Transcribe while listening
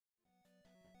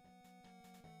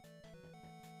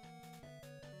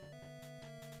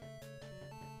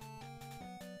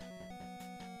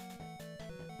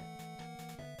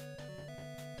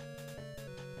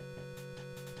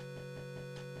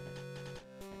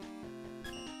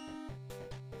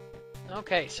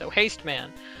Okay, so Haste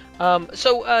Man.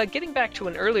 Getting back to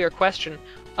an earlier question,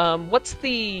 what's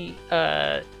the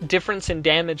difference in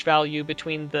damage value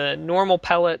between the normal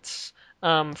pellets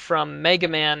from Mega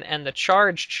Man and the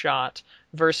charged shot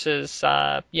versus,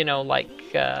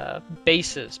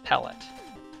 Base's pellet?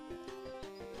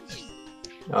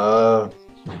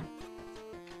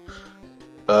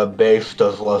 Base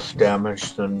does less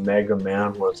damage than Mega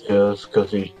Man with his,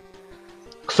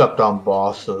 except on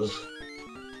bosses.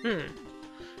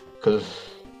 Because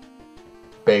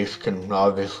Base can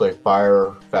obviously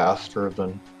fire faster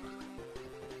than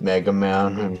Mega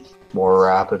Man and more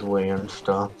rapidly and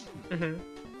stuff.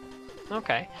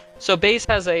 Okay. So Base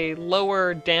has a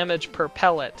lower damage per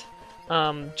pellet,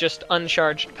 just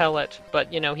uncharged pellet,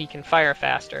 but, he can fire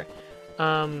faster.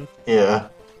 Yeah.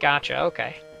 Gotcha,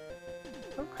 okay.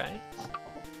 Okay.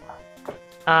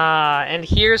 And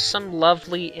here's some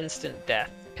lovely instant death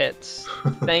pits.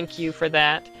 Thank you for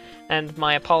that. And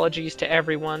my apologies to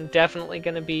everyone. Definitely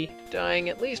going to be dying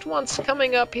at least once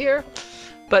coming up here.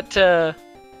 But,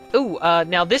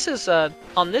 now this is,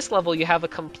 on this level you have a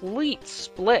complete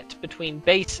split between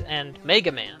Base and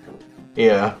Mega Man.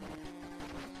 Yeah.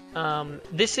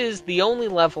 This is the only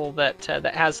level that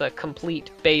has a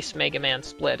complete Base Mega Man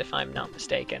split, if I'm not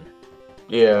mistaken.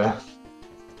 Yeah.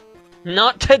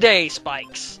 Not today,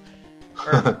 Spikes.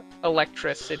 Or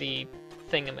electricity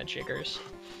thingamajiggers.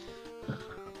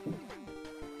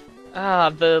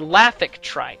 The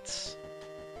Laphictrites.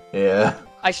 Yeah.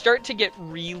 I start to get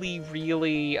really,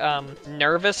 really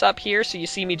nervous up here, so you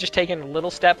see me just taking a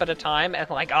little step at a time, and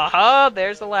like, aha,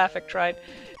 there's the Laphictrite.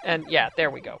 And yeah,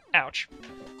 there we go. Ouch.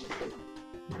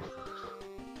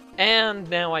 And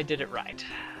now I did it right.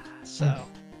 So,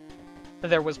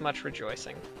 there was much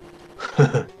rejoicing.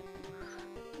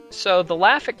 So the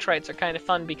Laphictrites are kind of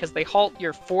fun because they halt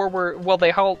your they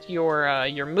halt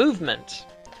your movement.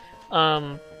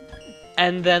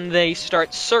 And then they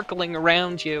start circling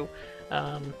around you.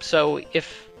 So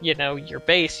if, your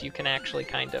base, you can actually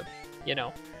kind of,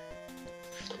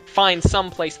 find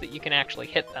some place that you can actually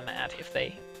hit them at if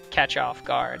they catch off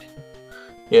guard.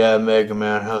 Yeah, Mega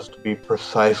Man has to be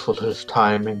precise with his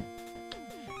timing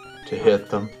to hit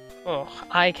them. Oh,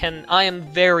 I am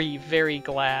very, very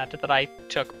glad that I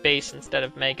took Base instead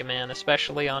of Mega Man,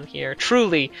 especially on here.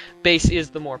 Truly, Base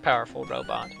is the more powerful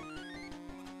robot.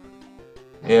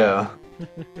 Yeah.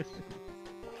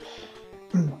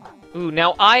 Ooh,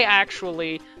 now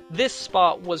this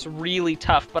spot was really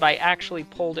tough, but I actually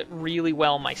pulled it really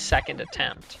well my second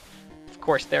attempt. Of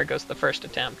course, there goes the first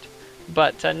attempt.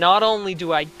 But not only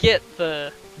do I get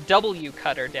the W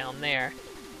cutter down there,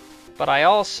 but I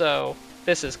also...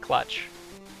 This is clutch.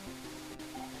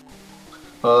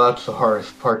 Well, that's the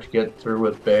hardest part to get through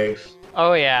with Base.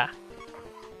 Oh yeah.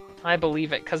 I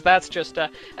believe it, because that's just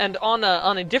and on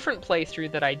a different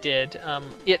playthrough that I did,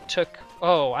 it took,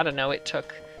 it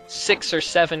took 6 or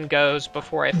 7 goes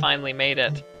before I finally made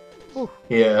it.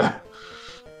 Yeah.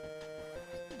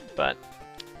 But,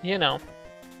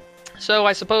 So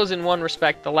I suppose in one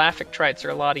respect the Laphictrites are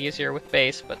a lot easier with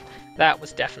Base, but that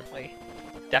was definitely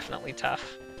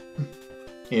tough.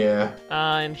 Yeah.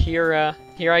 And here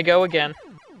I go again.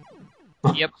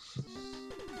 Yep.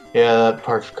 Yeah, that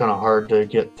part's kind of hard to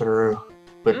get through,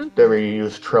 but there you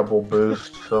use treble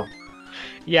boost, so...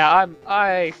 Yeah,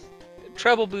 I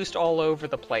treble boost all over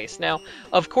the place. Now,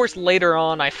 of course, later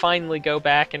on I finally go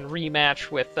back and rematch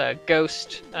with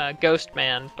Ghost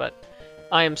Man, but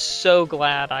I am so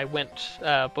glad I went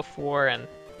before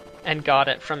and got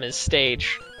it from his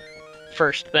stage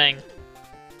first thing.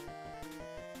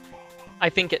 I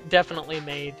think it definitely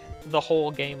made the whole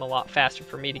game a lot faster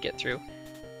for me to get through.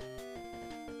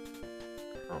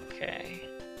 Okay.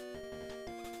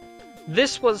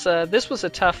 This was a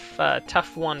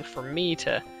tough one for me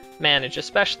to manage,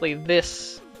 especially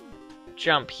this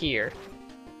jump here.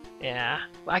 Yeah,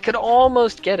 I could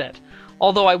almost get it.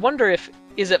 Although I wonder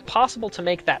is it possible to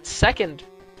make that second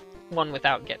one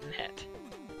without getting hit?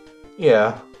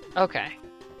 Yeah. Okay.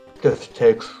 Just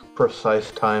takes precise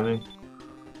timing.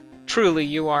 Truly,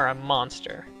 you are a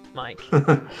monster, Mike.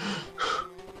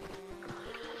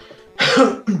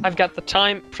 I've got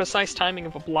the precise timing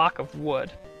of a block of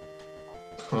wood.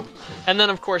 And then,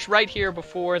 of course, right here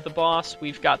before the boss,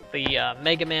 we've got the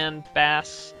Mega Man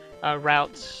Bass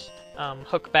routes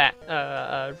hook back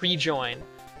rejoin.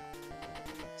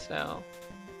 So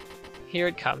here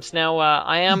it comes. Now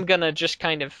I am gonna just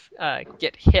kind of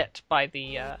get hit by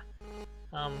the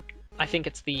I think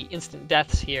it's the instant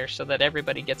deaths here, so that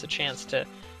everybody gets a chance to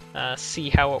see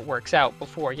how it works out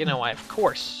before, I of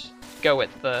course go it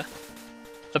the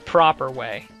proper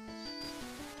way.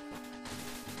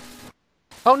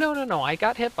 Oh, no, no, no, I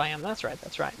got hit by him. That's right,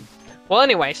 that's right. Well,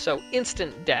 anyway, so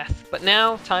instant death. But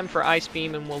now, time for Ice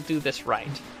Beam, and we'll do this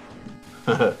right.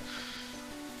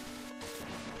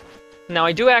 Now,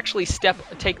 I do actually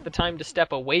take the time to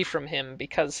step away from him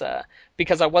because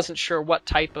I wasn't sure what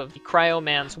type of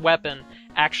Cryoman's weapon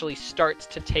actually starts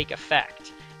to take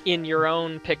effect in your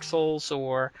own pixels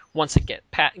or once it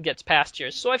gets past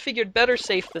yours. So I figured better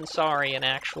safe than sorry and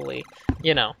actually,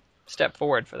 step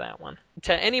forward for that one.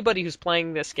 To anybody who's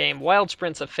playing this game, Wild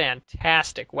Sprint's a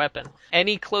fantastic weapon.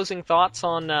 Any closing thoughts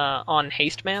on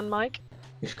Haste Man, Mike?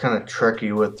 He's kind of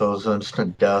tricky with those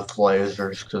instant death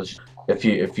lasers because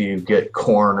if you get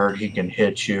cornered, he can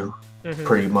hit you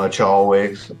pretty much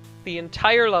always. The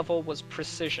entire level was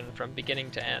precision from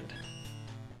beginning to end.